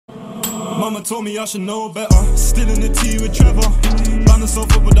Mama told me I should know better. Still in the tea with Trevor. Found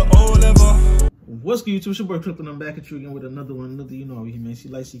myself up with the old lever. What's good, YouTube? It's your boy Crooklyn. I'm back at you again with another one. You know how we man. She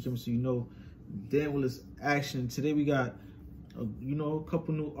likes, she comes, so you know damn well it's action. Today we got, a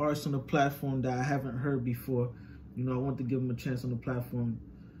couple new artists on the platform that I haven't heard before. You know, I want to give them a chance on the platform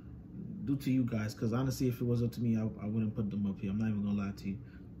due to you guys. Because honestly, if it was up to me, I wouldn't put them up here. I'm not even going to lie to you.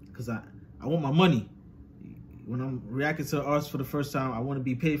 Because I want my money. When I'm reacting to artists for the first time, I want to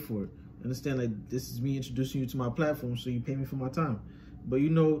be paid for it. Understand, like, this is me introducing you to my platform, so you pay me for my time. But you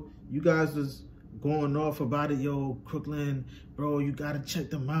know, you guys was going off about it. Yo, Crooklyn, bro, you gotta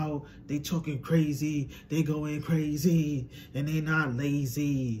check them out. They talking crazy, they going crazy, and they not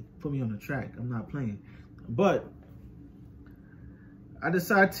lazy. Put me on the track, I'm not playing. But I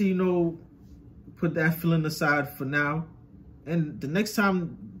decided to, put that feeling aside for now. And the next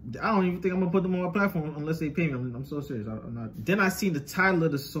time, I don't even think I'm gonna put them on my platform unless they pay me. I'm so serious. I'm not. Then I seen the title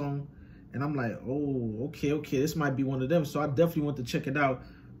of the song, and I'm like, oh, okay, this might be one of them. So I definitely want to check it out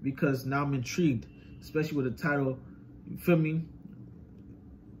because now I'm intrigued, especially with the title. You feel me?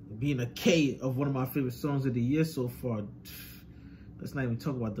 Being a K of one of my favorite songs of the year so far. Let's not even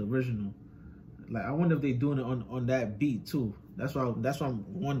talk about the original. Like, I wonder if they doing it on that beat too. That's why I'm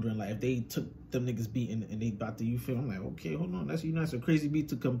wondering, like, if they took them niggas beat and they about to, you feel? I'm like, okay, hold on, that's a crazy beat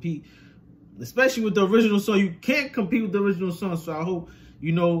to compete, especially with the original song. You can't compete with the original song. So I hope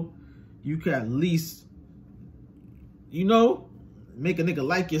you can at least make a nigga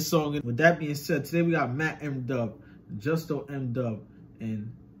like your song. And with that being said, today we got Mdub, Justo Mdub,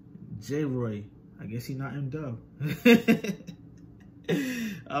 and Jroy. I guess he not Mdub.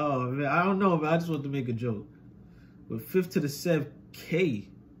 Oh man, I don't know, man. I just want to make a joke. But 5th to the SevK.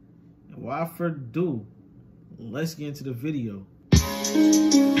 And without further ado, let's get into the video.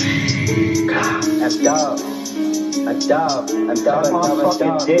 Mdub,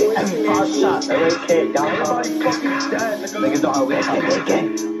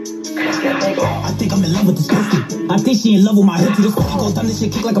 I think I'm in love with this pussy. I think she in love with my hip to this pussy. Goes down this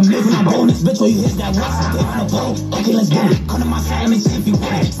shit kick like a mill when I roll this bitch. Or you hit that once. They wanna blow. Okay, let's get it. Come to my side, let me see if you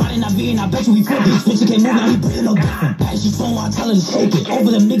want it. Finding that V and I bet you we flip it. Bitch, you can't move now, you breathing no different. As she phone, I tell her to shake it.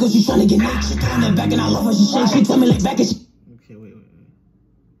 Over them niggas, she trying to get naked. She throwing it back and I love her, she shake. She tell me lay back and she. Okay, wait.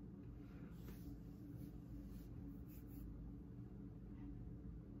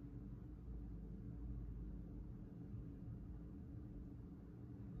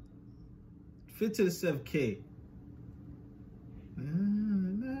 Fit to the SevK.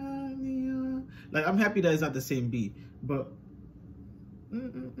 Like, I'm happy that it's not the same beat, but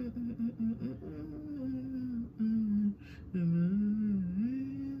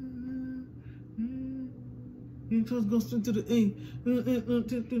you just go straight to the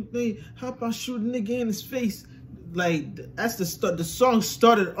A. How about shoot a nigga in his face? Like, that's the start. The song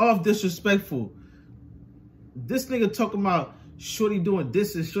started off disrespectful. This nigga talking about shorty doing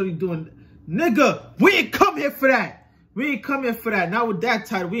this and shorty doing. Nigga, we ain't come here for that. We ain't come here for that. Not with that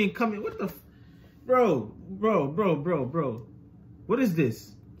title. We ain't come here. What the bro. What is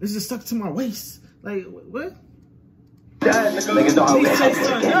this? This is stuck to my waist. Like, what? niggas know how we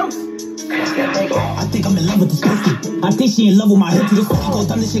I think I'm in love with this pussy. I think she in love with my hip to this pussy. Goes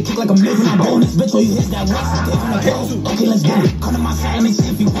down this shit kick like a mill when I roll this bitch. Or you hit that once. Okay, let's get it. Come to my side, let me see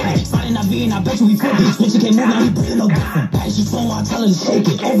if you want it. Finding that V and I bet you we flip it. Bitch, you can't move now, you breathing no different. As she phone, I tell her to shake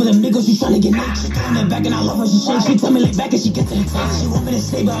it. Over them niggas, she trying to get naked. She throwing it back and I love her, she shake. She tell me lay back and she get to the taste. She want me to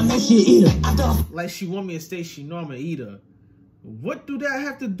stay, but I know she an eater. Like, she want me to stay, she know I'm an eater. What do that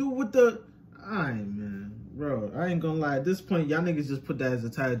have to do with the... Alright, man. Bro, I ain't gonna lie. At this point, y'all niggas just put that as a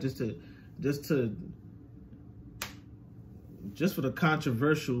title just for the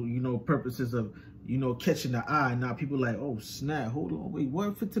controversial, purposes of, catching the eye. Now people like, oh snap, hold on, wait,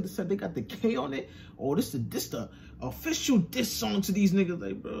 what? Fit to the side, they got the K on it? Oh, this the official diss song to these niggas.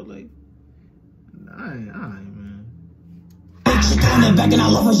 Like, bro, like, alright, man. She throwing it back and I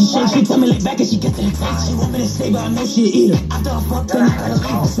love her, she shake. She tell me lay back and she get to the taste. She want me to stay, but I know she an eater. After I fuck, then I gotta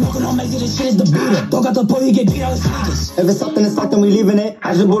leave. Smoking on Mexican, this shit is the beater. Don't got the boy, he get beat out his sneakers. If it's something, it's like, then we leaving it.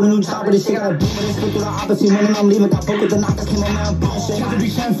 I just bought a new chopper, this shit got a beat. But it's through the opposite when I'm leaving. Got broke with the knockers, came on now, bullshit. Try to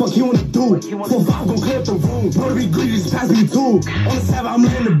be kind, fuck you wanna do. 4-5 gon' clear up the room. Wanna be greedy, just pass me two. On the side, I'm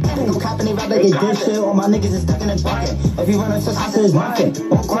laying the boom. No capping, they rap like they did shit. All my niggas is stuck in the bucket. If he run a touch, I said it's rockin'.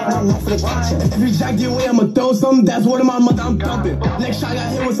 All grind, I'm not for the kitchen. If you jack your way, I'ma throw some. That's what in my mother, I'm dumping. Next shot, I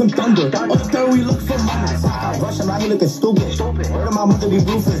got hit with some thunder. On the third, we look for money. I rush him, he looking stupid. Word of my mother be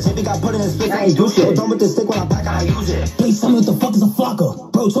ruthless. If he got put in his face, I ain't do shit. Done with the stick when I back, I use it. Please tell me what the fuck is a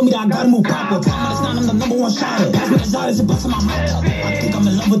flocker. Bro told me that I gotta move proper. 10 minutes now, I'm the number one shotter. Pass me the Zardis and bust in my mouth. I think I'm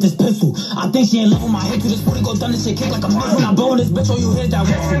in love with this pistol. I think she in love with my hip to this booty. Go down this shit kick like a mill. When I blow in this bitch, or you hit that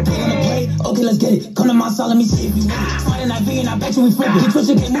once. They wanna play, Okay, let's get it. Come to my side, let me see if you with it. Sliding that V and I bet you we flip it. You twitch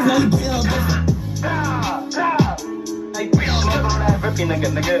your game move, now you put it on different. Hey, we don't know that rippy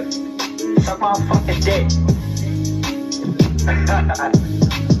nigga. Suck my fucking dick.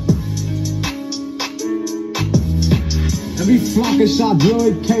 Every flocking shot,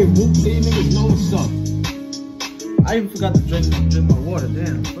 Jroy, K, whoop, these niggas know what's up. I even forgot to drink my water.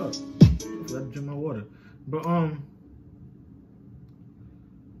 Damn, fuck. I forgot to drink my water. But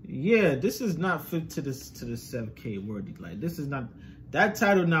yeah, this is not fit to the SevK worthy. Like, this is not, that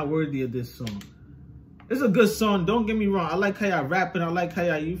title not worthy of this song. It's a good song, don't get me wrong. I like how y'all rapping, I like how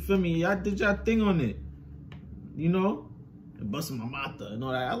y'all, you feel me? Y'all did y'all thing on it. You know? And busting my mata and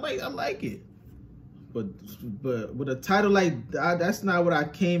all that. I like it. But with a title like that, that's not what I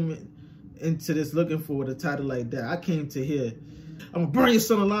came into this looking for with a title like that. I came to hear, I'm gonna burn your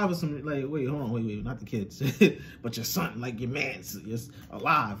son alive or something. Like, wait, hold on, wait, not the kids. But your son, like your man's just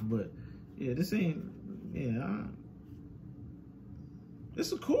alive. But yeah, this ain't, yeah.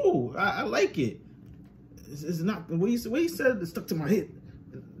 This is cool. I like it. It's not, the way he said it stuck to my head.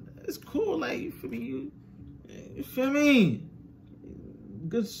 It's cool, like, you feel me? You feel me?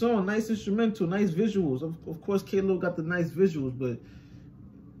 Good song, nice instrumental, nice visuals. Of course, KLO got the nice visuals, but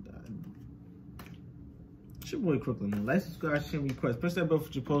it's your boy Crooklyn, man. Like, subscribe, share, request. Press that bell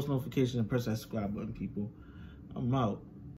for your post notifications and press that subscribe button, people. I'm out.